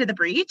more Unto the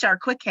Breach, our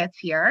quick hits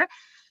here.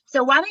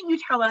 So why don't you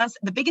tell us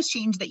the biggest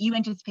change that you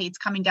anticipate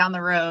coming down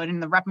the road in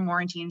the rep and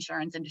warranty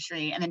insurance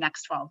industry in the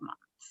next 12 months?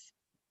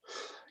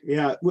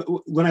 Yeah,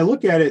 when I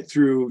look at it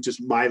through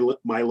just my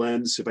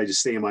lens, if I just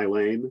stay in my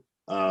lane,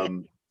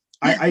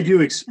 I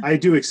do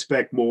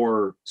expect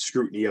more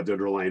scrutiny of the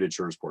underlying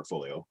insurance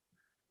portfolio.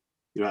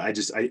 I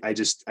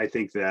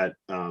think that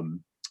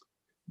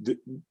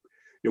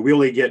we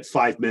only get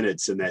 5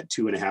 minutes in that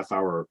 2.5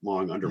 hour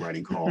long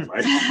underwriting call,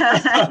 right?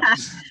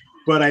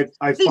 But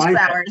I find 2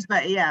 hours,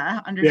 but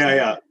yeah,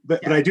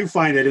 but I do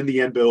find that in the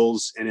end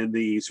bills and in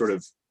the sort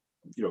of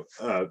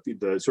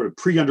the sort of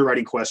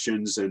pre-underwriting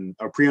questions and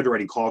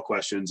pre-underwriting call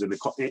questions and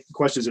the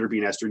questions that are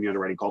being asked during the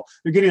underwriting call,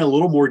 they're getting a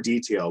little more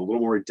detail, a little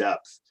more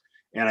depth.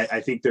 And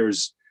I think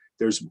there's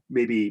there's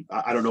maybe,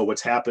 I don't know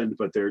what's happened,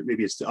 but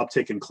maybe it's the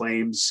uptick in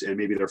claims, and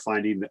maybe they're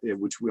finding,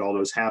 which we all know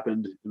has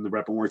happened in the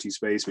rep and warranty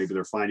space. Maybe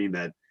they're finding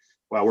that,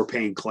 wow, we're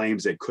paying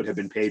claims that could have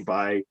been paid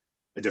by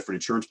a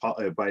different insurance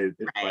by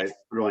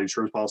underlying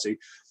insurance policy.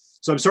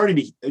 So I'm starting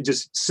to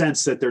just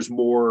sense that there's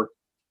more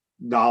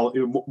knowledge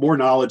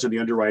on the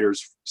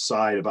underwriter's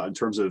side about, in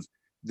terms of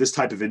this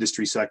type of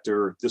industry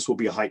sector, this will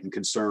be a heightened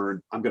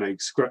concern. I'm going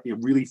to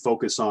really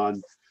focus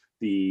on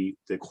the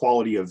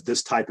quality of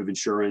this type of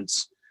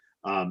insurance.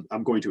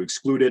 I'm going to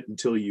exclude it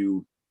until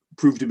you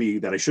prove to me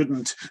that I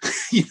shouldn't,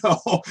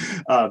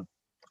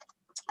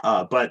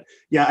 but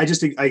yeah,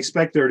 I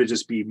expect there to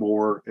just be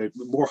more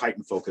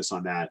heightened focus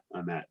on that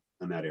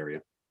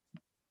area.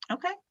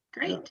 Okay,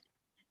 great. Yeah.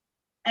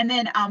 And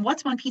then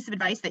what's one piece of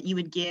advice that you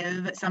would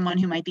give someone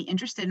who might be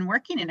interested in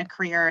working in a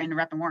career in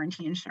rep and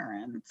warranty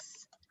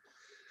insurance?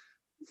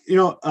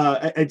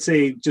 I'd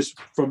say just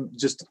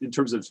in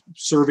terms of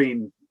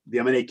serving the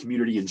M&A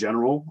community in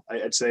general,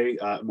 I'd say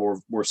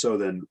more so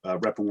than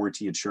rep and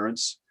warranty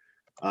insurance.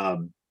 I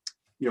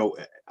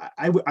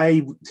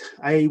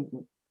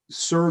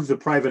served the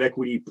private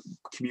equity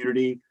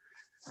community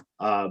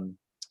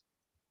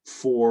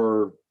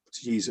for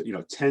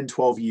 10,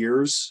 12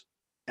 years.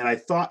 And I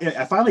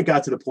finally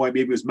got to the point,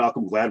 maybe it was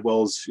Malcolm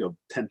Gladwell's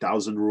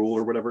 10,000 rule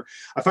or whatever.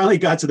 I finally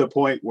got to the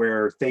point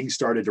where things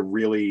started to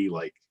really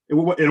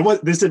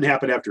this didn't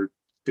happen after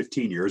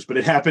 15 years, but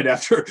it happened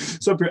after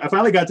some period. I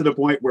finally got to the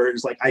point where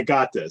it's like, I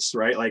got this,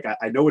 right? Like,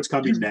 I know what's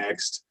coming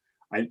next.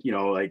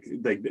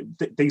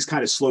 Things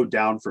kind of slowed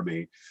down for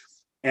me.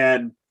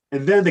 And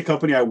then the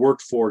company I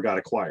worked for got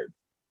acquired.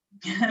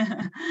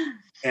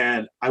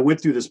 And I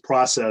went through this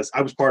process.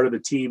 I was part of the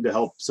team to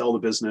help sell the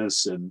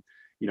business, and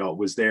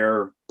was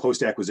there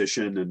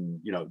post-acquisition,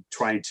 and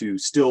trying to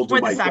still do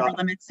my job. Were the cyber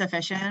limits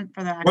sufficient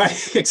for that?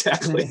 Right,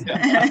 exactly.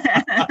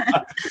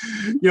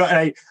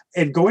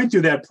 And going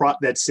through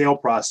that sale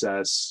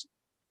process,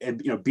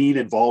 and being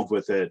involved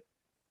with it,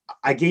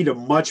 I gained a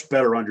much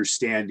better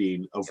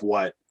understanding of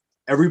what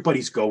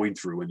everybody's going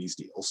through in these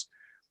deals.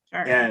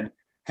 Sure. And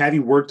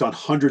having worked on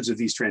hundreds of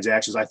these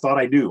transactions, I thought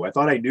I knew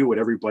what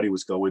everybody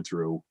was going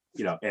through,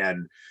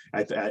 and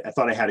I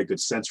thought I had a good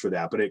sense for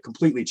that, but it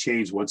completely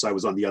changed once I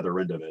was on the other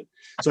end of it.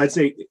 So I'd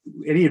say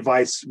any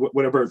advice,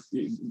 whatever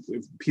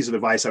piece of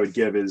advice I would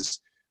give is,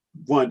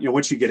 one,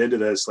 once you get into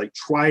this,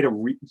 try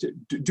to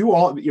do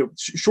all,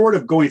 short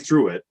of going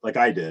through it like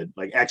I did,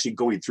 like actually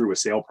going through a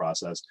sale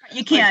process.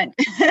 You can't.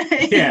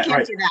 You can't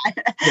right. do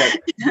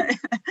that.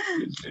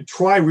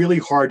 Try really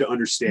hard to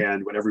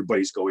understand what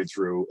everybody's going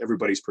through,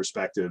 everybody's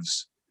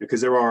perspectives, because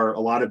there are a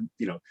lot of,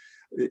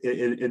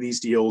 in these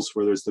deals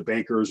where there's the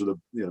bankers or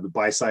the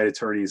buy side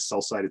attorneys,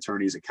 sell side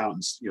attorneys,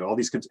 accountants, all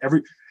these,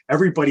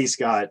 everybody's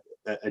got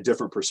a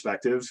different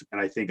perspective.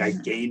 And I think I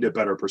gained a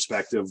better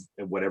perspective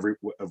of what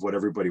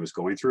everybody was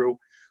going through,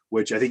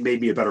 which I think made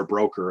me a better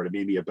broker, and it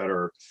made me a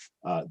better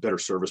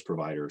service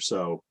provider.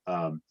 So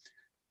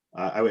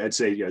I'd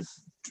say,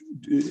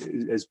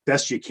 as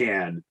best you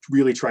can,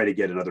 really try to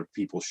get in other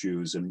people's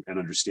shoes and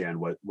understand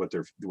what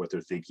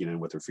they're thinking and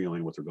what they're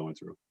feeling, what they're going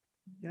through.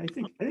 Yeah, I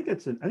think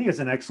that's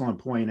an excellent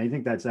point. I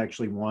think that's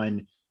actually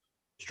one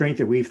strength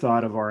that we've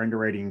thought of our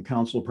underwriting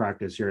counsel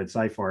practice here at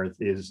Seyfarth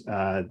is,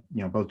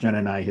 both Jen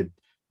and I had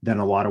done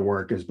a lot of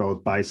work as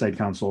both buy-side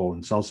counsel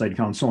and sell-side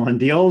counsel on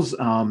deals.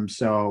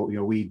 So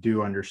we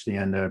do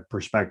understand the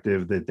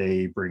perspective that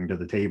they bring to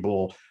the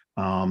table,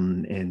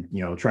 and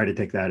try to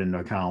take that into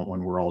account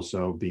when we're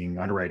also being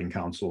underwriting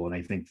counsel. And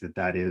I think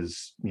that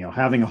is,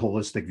 having a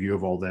holistic view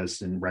of all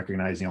this and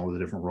recognizing all the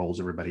different roles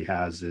everybody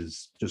has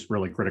is just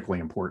really critically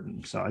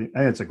important. So I think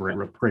it's a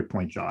great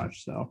point,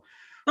 Josh. So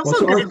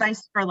also good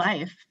advice for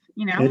life.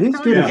 It is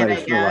good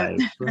advice for life.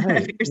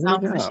 Right. Put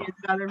yourself in the shoes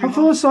of other How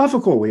people.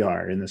 philosophical we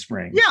are in the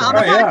spring. Yeah, so. on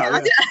the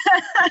podcast.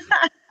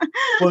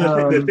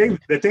 Well, the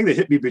thing that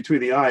hit me between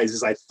the eyes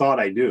is I thought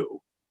I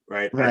knew.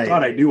 Right. I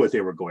thought I knew what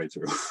they were going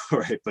through.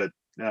 Right. But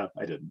no,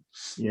 I didn't.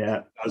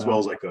 Yeah. As well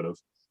as I could have.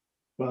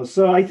 Well,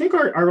 so I think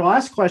our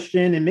last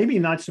question, and maybe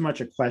not so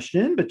much a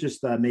question, but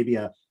just maybe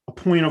a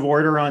point of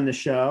order on the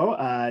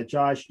show.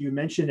 Josh, you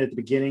mentioned at the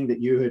beginning that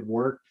you had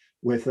worked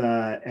with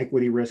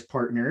Equity Risk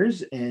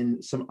Partners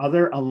and some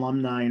other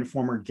alumni and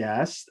former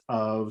guests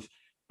of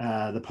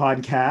the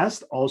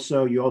podcast.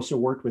 You also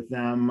worked with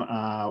them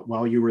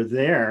while you were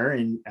there.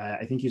 And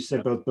I think you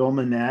said both Bill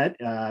Manette,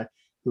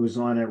 who was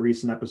on a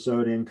recent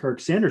episode, and Kirk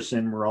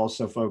Sanderson were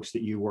also folks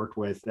that you worked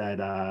with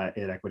at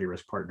Equity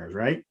Risk Partners,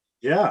 right?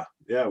 Yeah.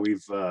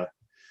 We've it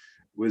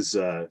was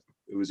a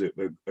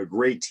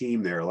great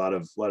team there. A lot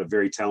of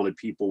very talented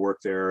people work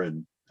there,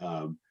 and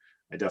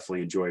I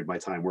definitely enjoyed my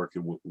time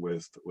working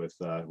with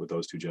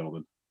those two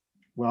gentlemen.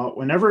 Well,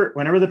 whenever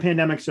the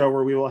pandemic's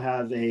over, we will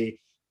have a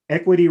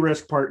Equity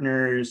Risk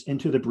Partners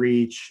Into the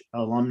Breach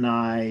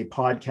alumni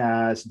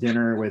podcast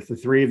dinner with the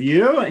three of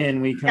you,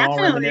 and we can all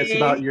reminisce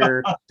about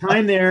your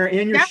time there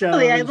and your shows.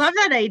 I love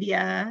that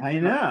idea. I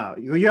know.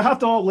 You have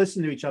to all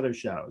listen to each other's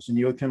shows, and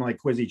you can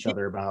quiz each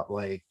other about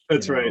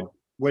That's right.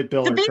 what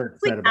Bill So or Kirk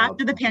basically, said about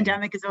after the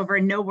pandemic is over,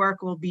 no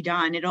work will be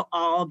done. It'll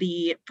all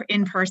be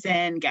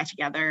in-person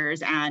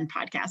get-togethers and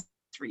podcast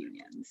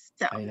reunions.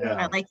 So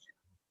I like.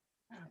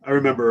 I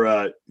remember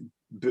I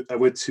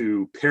went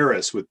to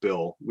Paris with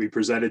Bill. We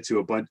presented to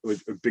a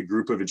big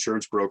group of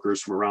insurance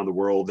brokers from around the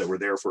world that were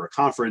there for a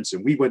conference,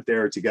 and we went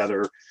there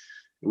together.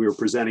 And we were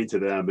presenting to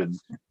them, and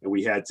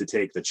we had to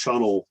take the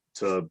Channel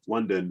to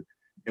London,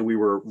 and we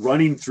were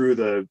running through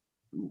the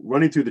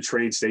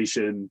train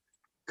station,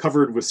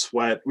 covered with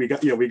sweat. We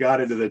got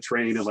into the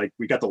train, and like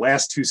we got the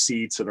last two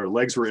seats, and our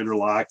legs were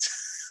interlocked.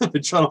 The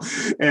Channel,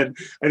 and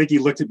I think he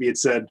looked at me and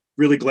said,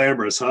 "Really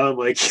glamorous, huh?" I'm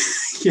like,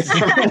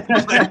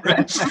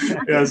 yeah.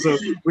 So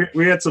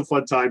we had some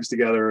fun times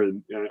together,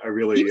 and I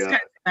really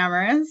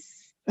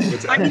glamorous.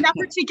 I mean, that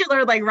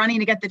particular like running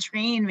to get the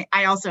train.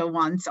 I also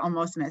once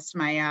almost missed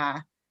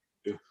my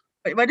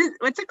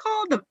what's it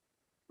called?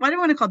 What do I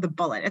want to call the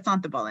bullet? It's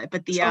not the bullet,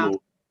 but the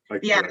Channel.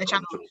 The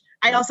Channel.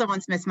 I also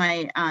once missed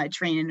my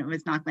train, and it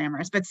was not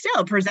glamorous, but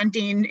still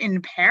presenting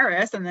in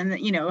Paris, and then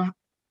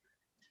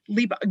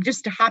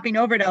just hopping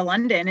over to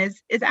London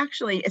is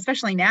actually,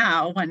 especially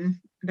now when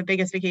the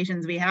biggest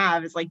vacations we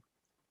have is like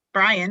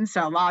Brian's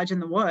lodge in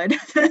the wood.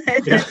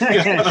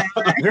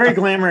 Very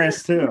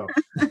glamorous too.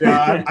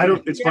 Yeah, I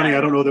don't. It's funny.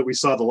 I don't know that we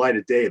saw the light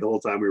of day the whole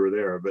time we were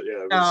there, but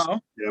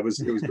it was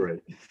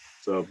great.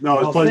 So no,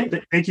 it was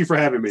pleasant. Thank you for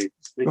having me.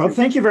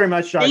 Thank you very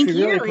much, Josh. We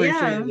really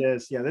appreciate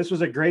this. Yeah, this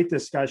was a great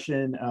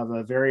discussion of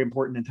a very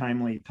important and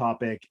timely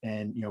topic,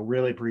 and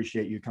really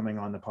appreciate you coming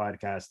on the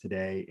podcast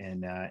today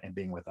and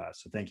being with us.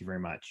 So thank you very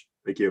much.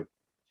 Thank you.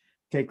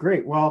 Okay,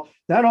 great. Well,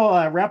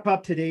 that'll wrap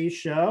up today's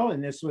show,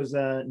 and this was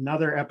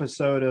another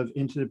episode of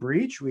Into the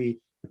Breach. We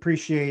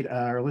appreciate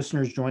our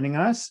listeners joining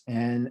us,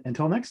 and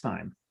until next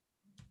time.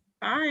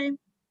 Bye.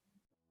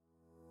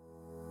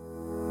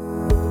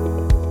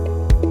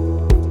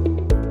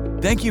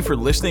 Thank you for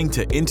listening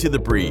to Into the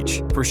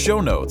Breach. For show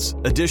notes,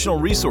 additional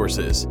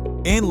resources,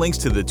 and links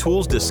to the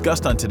tools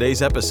discussed on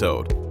today's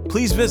episode,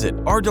 please visit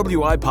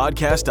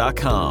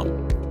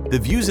rwipodcast.com. The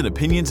views and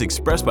opinions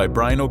expressed by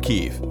Brian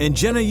O'Keefe and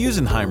Jenna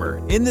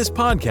Usenheimer in this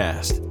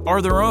podcast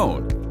are their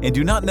own and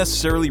do not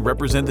necessarily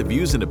represent the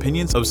views and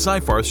opinions of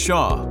Seyfarth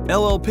Shaw,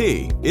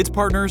 LLP, its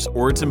partners,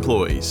 or its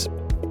employees.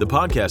 The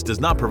podcast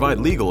does not provide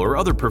legal or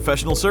other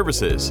professional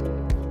services.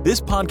 This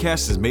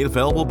podcast is made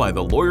available by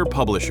the Lawyer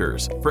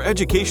Publishers for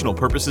educational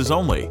purposes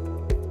only,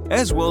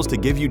 as well as to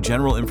give you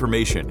general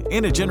information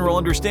and a general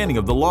understanding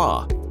of the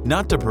law,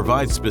 not to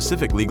provide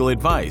specific legal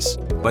advice.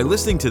 By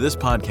listening to this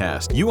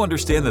podcast, you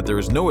understand that there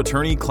is no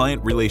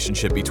attorney-client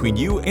relationship between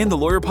you and the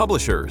Lawyer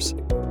Publishers.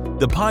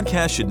 The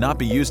podcast should not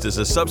be used as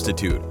a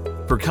substitute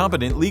for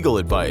competent legal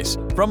advice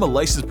from a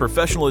licensed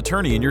professional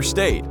attorney in your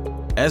state,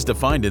 as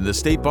defined in the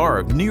State Bar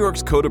of New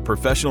York's Code of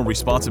Professional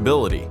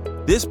Responsibility.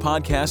 This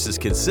podcast is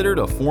considered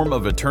a form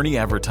of attorney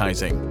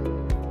advertising.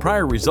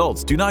 Prior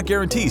results do not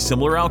guarantee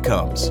similar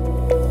outcomes.